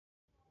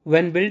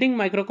When building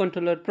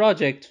microcontroller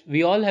projects,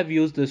 we all have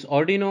used this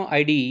Arduino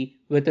IDE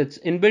with its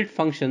inbuilt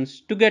functions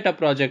to get a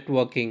project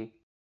working.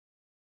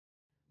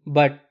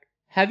 But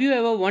have you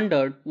ever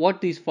wondered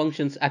what these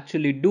functions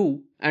actually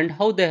do and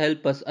how they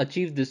help us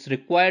achieve this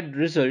required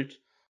result?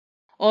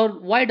 Or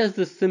why does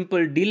this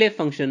simple delay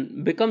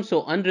function become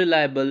so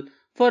unreliable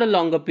for a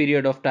longer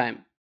period of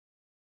time?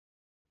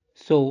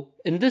 So,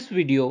 in this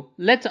video,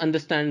 let's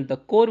understand the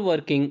core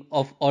working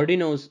of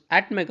Arduino's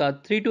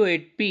Atmega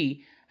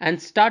 328P and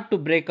start to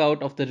break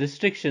out of the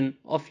restriction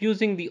of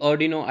using the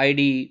Arduino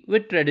IDE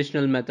with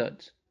traditional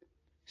methods.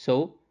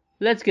 So,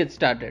 let's get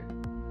started.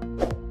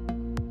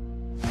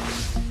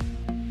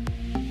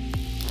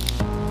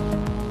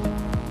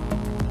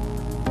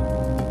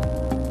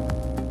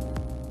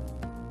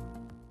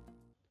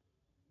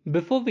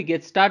 Before we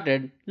get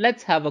started,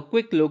 let's have a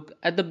quick look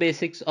at the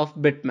basics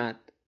of bit math.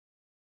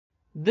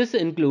 This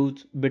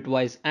includes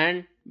bitwise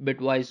AND,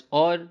 bitwise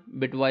OR,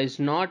 bitwise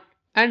NOT,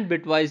 and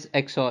bitwise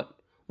XOR,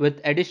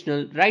 with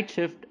additional right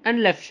shift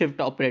and left shift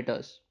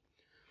operators.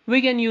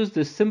 We can use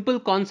these simple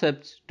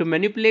concepts to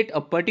manipulate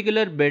a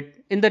particular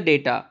bit in the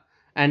data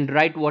and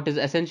write what is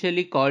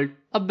essentially called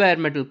a bare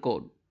metal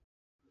code.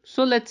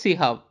 So let's see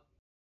how.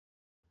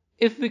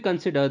 If we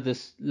consider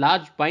this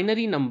large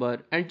binary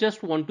number and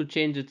just want to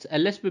change its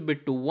LSB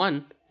bit to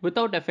 1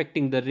 without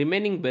affecting the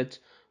remaining bits,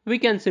 we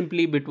can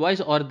simply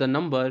bitwise OR the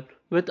number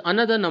with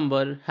another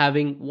number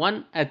having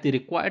 1 at the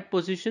required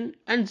position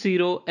and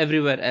 0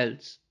 everywhere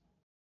else.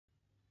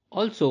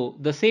 Also,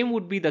 the same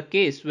would be the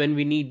case when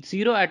we need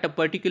 0 at a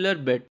particular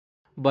bit,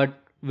 but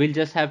we'll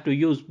just have to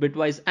use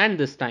bitwise AND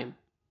this time.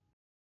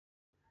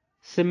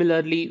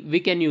 Similarly, we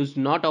can use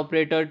NOT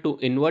operator to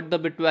invert the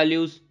bit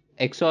values,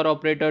 XOR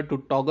operator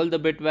to toggle the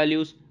bit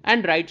values,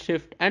 and right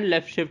shift and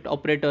left shift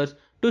operators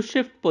to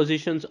shift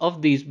positions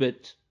of these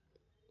bits.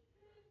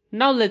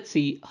 Now let's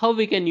see how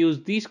we can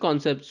use these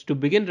concepts to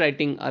begin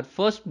writing our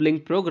first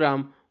Blink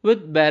program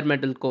with bare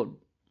metal code.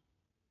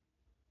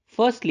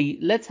 Firstly,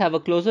 let's have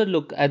a closer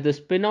look at this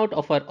pinout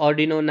of our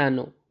Arduino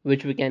Nano,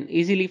 which we can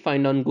easily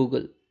find on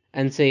Google,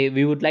 and say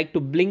we would like to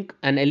blink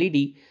an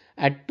LED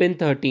at pin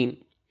 13.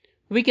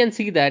 We can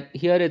see that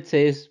here it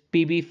says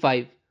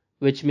PB5,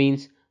 which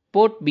means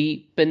port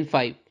B pin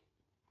 5.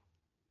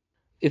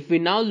 If we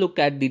now look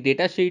at the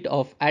datasheet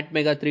of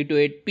Atmega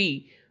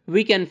 328P,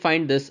 we can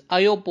find this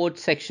IO port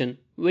section,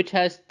 which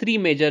has three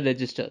major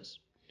registers.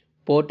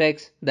 Port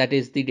X, that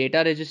is the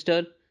data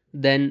register,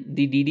 then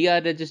the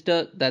DDR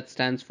register, that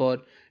stands for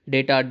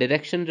data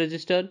direction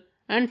register,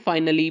 and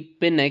finally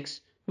pin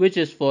X, which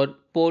is for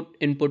port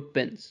input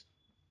pins.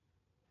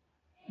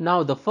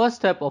 Now the first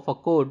step of a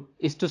code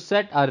is to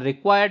set our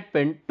required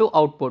pin to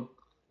output,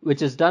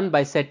 which is done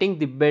by setting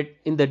the bit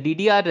in the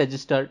DDR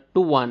register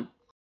to 1.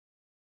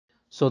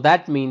 So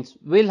that means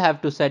we'll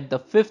have to set the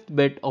fifth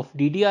bit of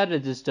DDR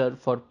register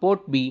for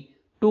port B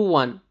to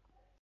 1.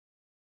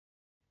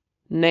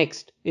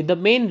 Next, in the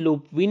main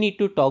loop we need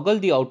to toggle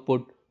the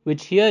output,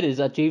 which here is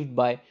achieved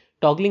by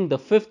toggling the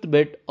fifth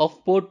bit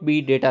of port B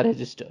data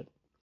register.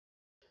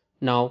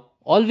 Now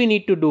all we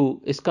need to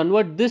do is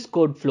convert this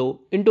code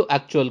flow into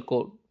actual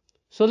code.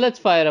 So let's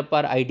fire up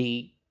our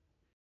IDE.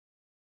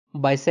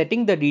 By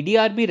setting the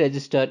DDRB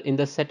register in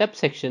the setup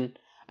section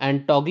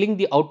and toggling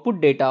the output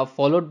data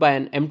followed by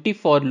an empty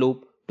for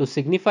loop to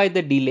signify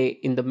the delay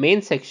in the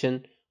main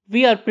section,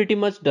 we are pretty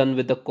much done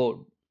with the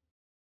code.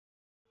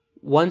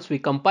 Once we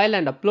compile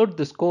and upload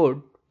this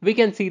code, we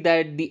can see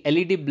that the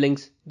LED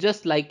blinks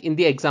just like in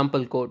the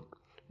example code,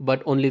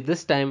 but only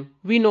this time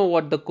we know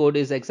what the code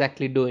is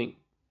exactly doing.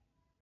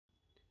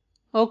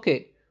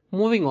 Okay,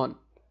 moving on.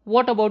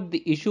 What about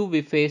the issue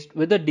we faced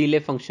with the delay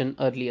function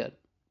earlier?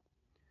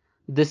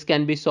 This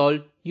can be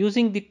solved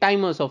using the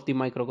timers of the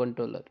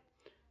microcontroller.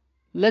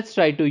 Let's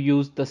try to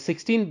use the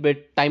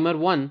 16-bit timer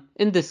 1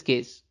 in this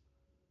case.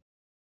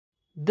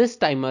 This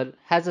timer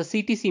has a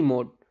CTC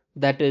mode,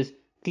 that is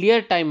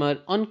clear timer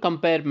on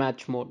compare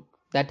match mode,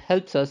 that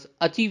helps us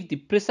achieve the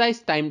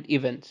precise timed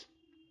events.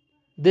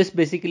 This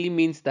basically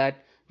means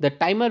that the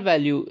timer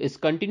value is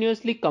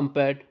continuously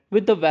compared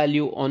with the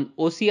value on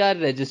OCR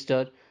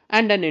register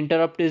and an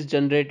interrupt is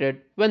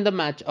generated when the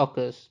match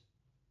occurs.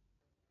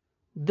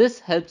 This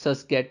helps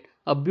us get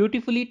a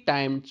beautifully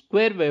timed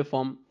square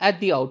waveform at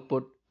the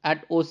output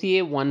at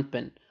OCA1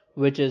 pin,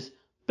 which is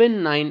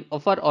pin 9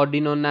 of our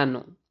Arduino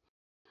Nano.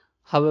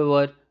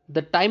 However,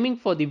 the timing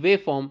for the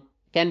waveform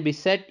can be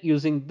set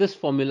using this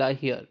formula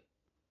here.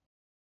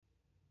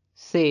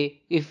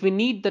 Say, if we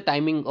need the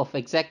timing of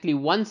exactly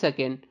 1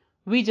 second,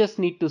 we just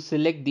need to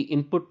select the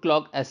input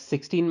clock as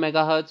 16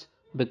 MHz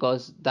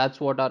because that's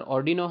what our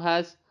Arduino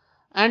has,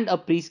 and a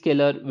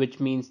prescaler, which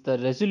means the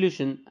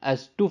resolution,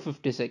 as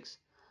 256,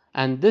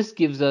 and this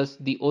gives us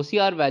the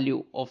OCR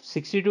value of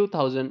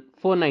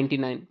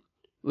 62,499,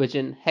 which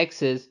in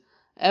hex is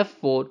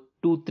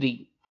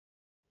F423.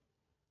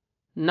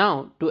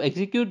 Now to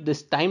execute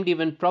this timed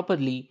event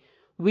properly,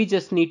 we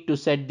just need to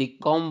set the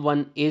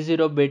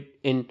COM1A0 bit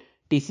in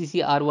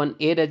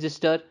TCCR1A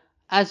register,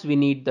 as we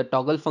need the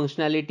toggle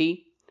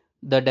functionality,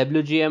 the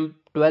WGM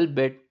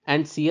 12-bit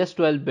and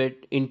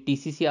CS12-bit in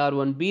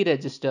TCCR1B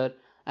register,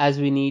 as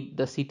we need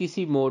the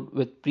CTC mode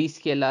with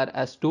prescaler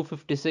as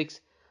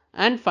 256,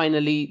 and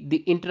finally the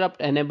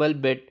interrupt enable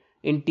bit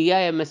in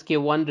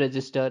TIMSK1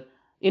 register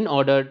in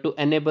order to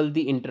enable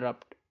the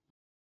interrupt.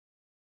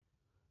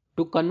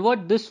 To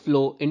convert this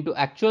flow into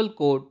actual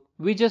code,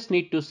 we just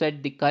need to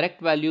set the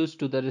correct values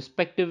to the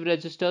respective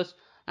registers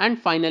and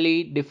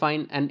finally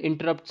define an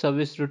interrupt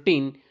service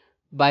routine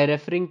by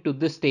referring to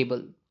this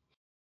table.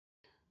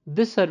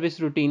 This service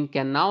routine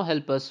can now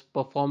help us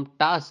perform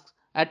tasks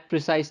at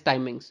precise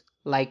timings,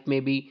 like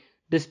maybe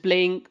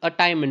displaying a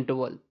time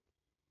interval.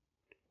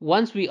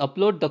 Once we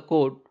upload the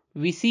code,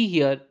 we see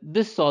here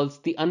this solves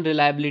the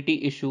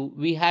unreliability issue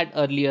we had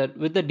earlier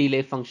with the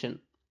delay function,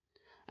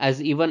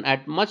 as even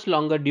at much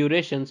longer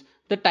durations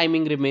the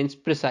timing remains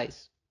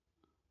precise.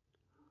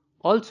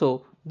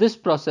 Also, this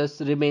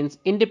process remains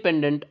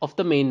independent of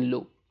the main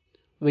loop.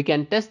 We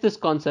can test this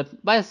concept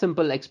by a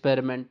simple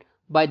experiment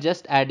by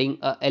just adding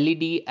a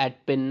LED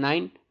at pin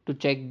 9 to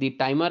check the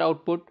timer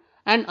output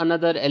and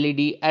another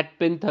LED at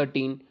pin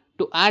 13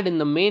 to add in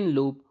the main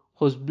loop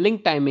whose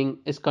blink timing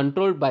is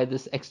controlled by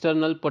this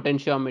external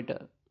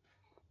potentiometer.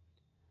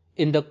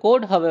 In the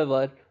code,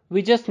 however,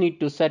 we just need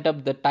to set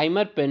up the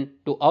timer pin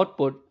to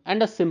output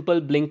and a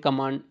simple blink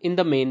command in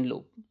the main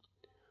loop.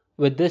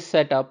 With this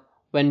setup,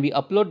 when we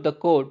upload the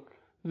code,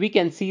 we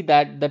can see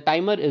that the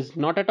timer is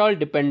not at all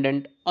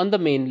dependent on the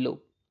main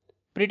loop.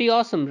 Pretty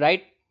awesome,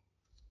 right?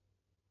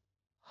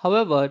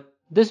 However,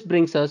 this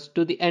brings us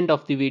to the end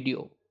of the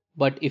video.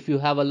 But if you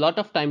have a lot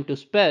of time to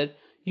spare,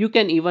 you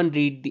can even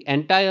read the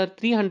entire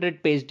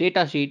 300-page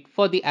datasheet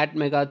for the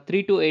Atmega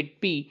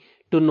 328P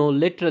to know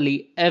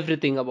literally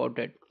everything about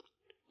it.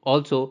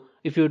 Also,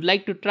 if you would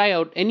like to try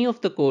out any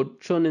of the code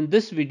shown in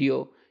this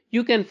video,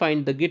 you can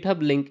find the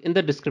GitHub link in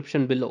the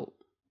description below.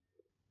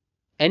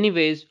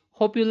 Anyways,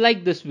 hope you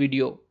liked this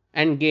video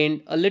and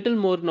gained a little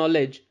more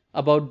knowledge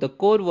about the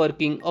core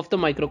working of the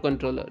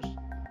microcontrollers.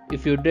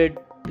 If you did,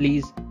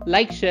 please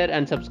like, share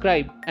and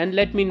subscribe and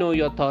let me know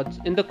your thoughts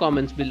in the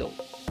comments below.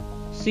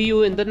 See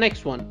you in the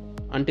next one.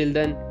 Until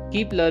then,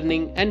 keep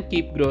learning and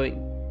keep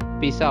growing.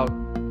 Peace out.